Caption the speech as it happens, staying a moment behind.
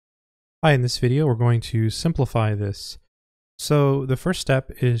Hi, in this video we're going to simplify this. So the first step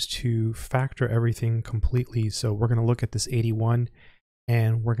is to factor everything completely. So we're going to look at this 81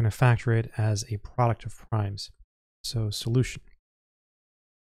 and we're going to factor it as a product of primes. So solution.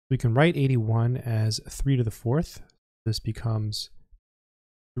 We can write 81 as 3 to the 4th. This becomes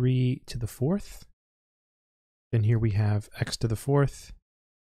 3 to the 4th. Then here we have x to the 4th.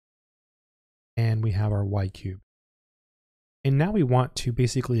 And we have our y cubed. And now we want to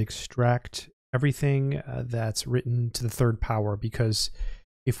basically extract everything that's written to the third power, because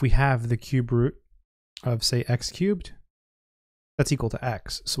if we have the cube root of, say, x cubed, that's equal to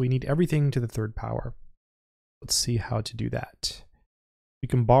x. So we need everything to the third power. Let's see how to do that. We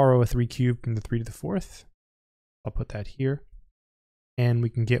can borrow a 3 cubed from the 3 to the 4th. I'll put that here. And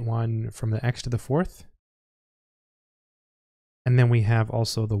we can get one from the x to the 4th. And then we have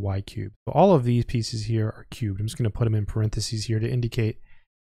also the y cubed. So all of these pieces here are cubed. I'm just going to put them in parentheses here to indicate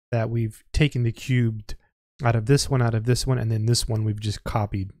that we've taken the cubed out of this one, and then this one we've just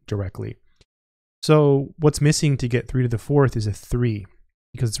copied directly. So what's missing to get 3 to the 4th is a 3,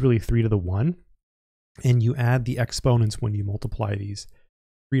 because it's really 3 to the 1. And you add the exponents when you multiply these.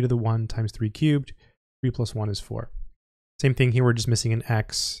 3 to the 1 times 3 cubed, 3 plus 1 is 4. Same thing here, we're just missing an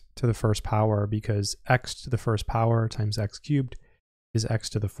x to the first power, because x to the first power times x cubed is x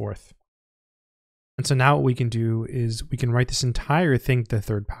to the 4th. And so now what we can do is we can write this entire thing to the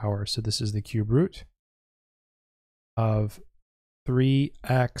third power. So this is the cube root of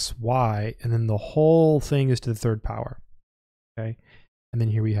 3xy, and then the whole thing is to the third power. Okay, and then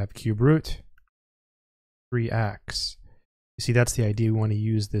here we have cube root 3x. You see, that's the idea. We want to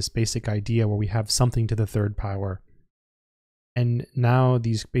use this basic idea where we have something to the third power. And now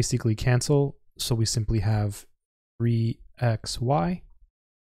these basically cancel, so we simply have 3xy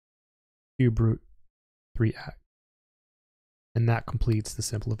cube root 3x. And that completes the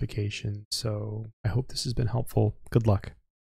simplification. So I hope this has been helpful. Good luck.